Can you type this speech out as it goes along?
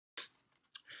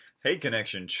Hey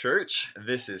Connection Church,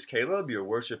 this is Caleb, your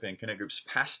worship and Connect Groups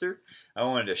pastor. I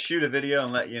wanted to shoot a video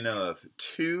and let you know of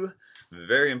two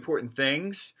very important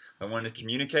things I wanted to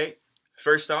communicate.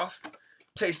 First off,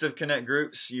 Taste of Connect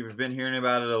Groups. You've been hearing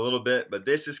about it a little bit, but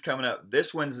this is coming up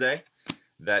this Wednesday.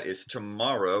 That is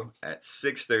tomorrow at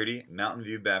 6:30, Mountain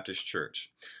View Baptist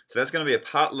Church. So that's going to be a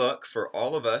potluck for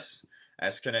all of us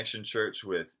as Connection Church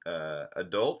with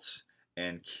adults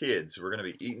and kids. We're going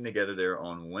to be eating together there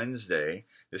on Wednesday,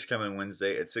 this coming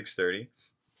Wednesday at 6:30.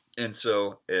 And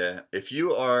so if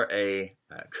you are a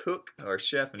cook or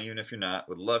chef, and even if you're not,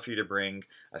 would love for you to bring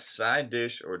a side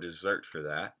dish or dessert for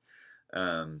that.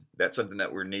 That's something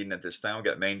that we're needing at this time. We've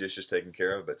got main dishes taken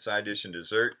care of, but side dish and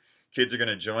dessert. Kids are going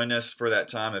to join us for that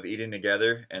time of eating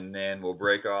together, and then we'll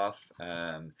break off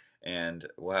and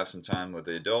we'll have some time with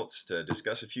the adults to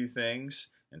discuss a few things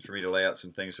and for me to lay out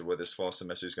some things of what this fall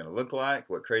semester is going to look like,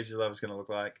 what Crazy Love is going to look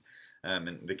like.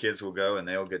 And the kids will go and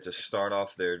they'll get to start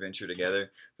off their adventure together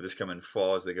for this coming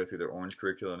fall as they go through their Orange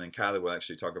curriculum. And Kylie will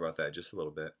actually talk about that just a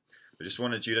little bit. But just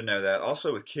wanted you to know that.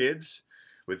 Also with kids,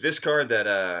 with this card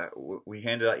that we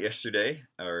handed out yesterday,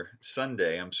 or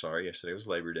Sunday, I'm sorry, yesterday was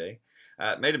Labor Day.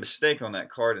 Made a mistake on that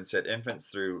card and said infants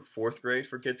through 4th grade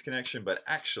for Kids Connection, but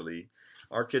actually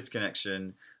our Kids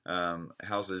Connection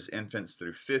houses infants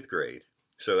through 5th grade.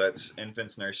 So that's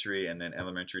infants nursery and then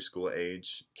elementary school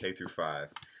age, K through 5.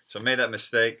 So I made that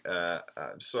mistake.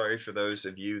 I'm sorry for those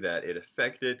of you that it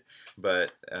affected,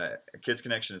 but Kids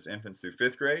Connection is infants through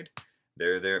 5th grade.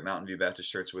 They're there at Mountain View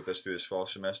Baptist Church with us through this fall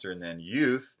semester, and then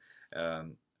youth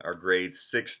are grades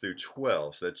 6 through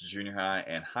 12, so that's junior high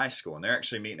and high school, and they're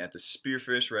actually meeting at the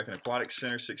Spearfish Rec and Aquatic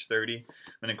Center, 6:30. I'm going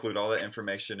to include all that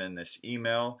information in this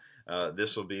email.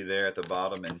 This will be there at the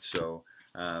bottom, and so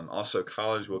also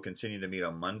college will continue to meet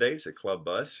on Mondays at Club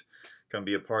Bus. Come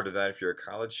be a part of that if you're a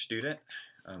college student.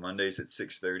 Mondays at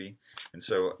 6:30, and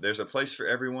so there's a place for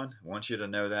everyone. I want you to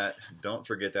know that. Don't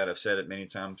forget that. I've said it many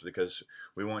times because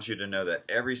we want you to know that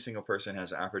every single person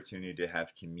has an opportunity to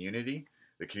have community,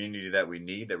 the community that we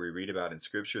need, that we read about in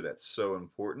Scripture. That's so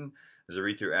important. As I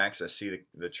read through Acts, I see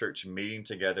the church meeting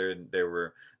together, and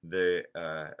they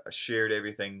shared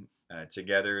everything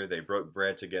together. They broke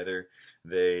bread together.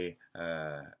 They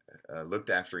looked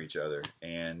after each other,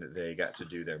 and they got to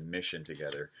do their mission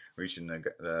together, reaching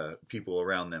the people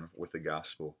around them with the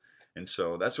gospel. And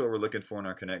so that's what we're looking for in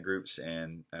our Connect groups,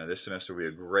 and this semester will be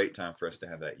a great time for us to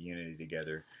have that unity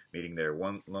together, meeting there,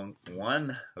 one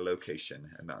location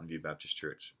at Mountain View Baptist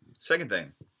Church. Second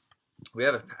thing, we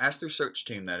have a pastor search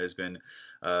team that has been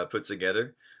put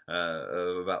together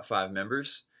of about 5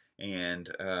 members. And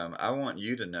I want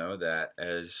you to know that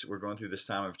as we're going through this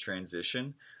time of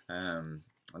transition,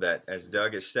 that as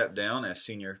Doug has stepped down as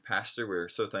senior pastor, we're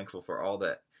so thankful for all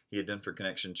that he had done for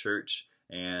Connection Church.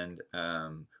 And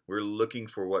we're looking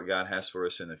for what God has for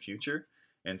us in the future.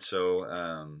 And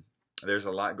so there's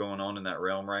a lot going on in that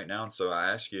realm right now. And so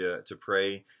I ask you to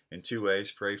pray in 2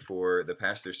 ways. Pray for the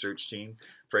pastor search team.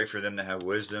 Pray for them to have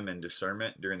wisdom and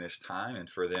discernment during this time, and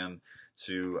for them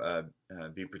to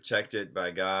be protected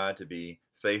by God, to be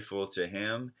faithful to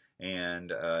Him, and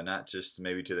not just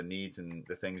maybe to the needs and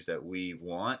the things that we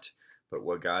want, but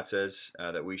what God says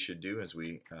that we should do as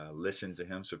we listen to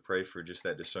Him. So pray for just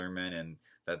that discernment, and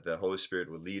that the Holy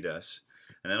Spirit will lead us.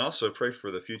 And then also pray for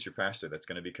the future pastor that's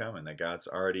going to be coming, that God's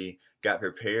already got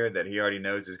prepared, that He already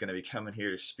knows is going to be coming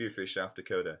here to Spearfish, South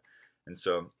Dakota. And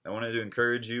so I wanted to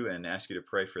encourage you and ask you to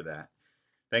pray for that.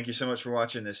 Thank you so much for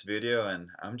watching this video, and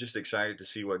I'm just excited to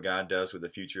see what God does with the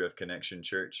future of Connection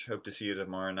Church. Hope to see you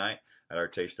tomorrow night at our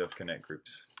Taste of Connect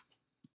groups.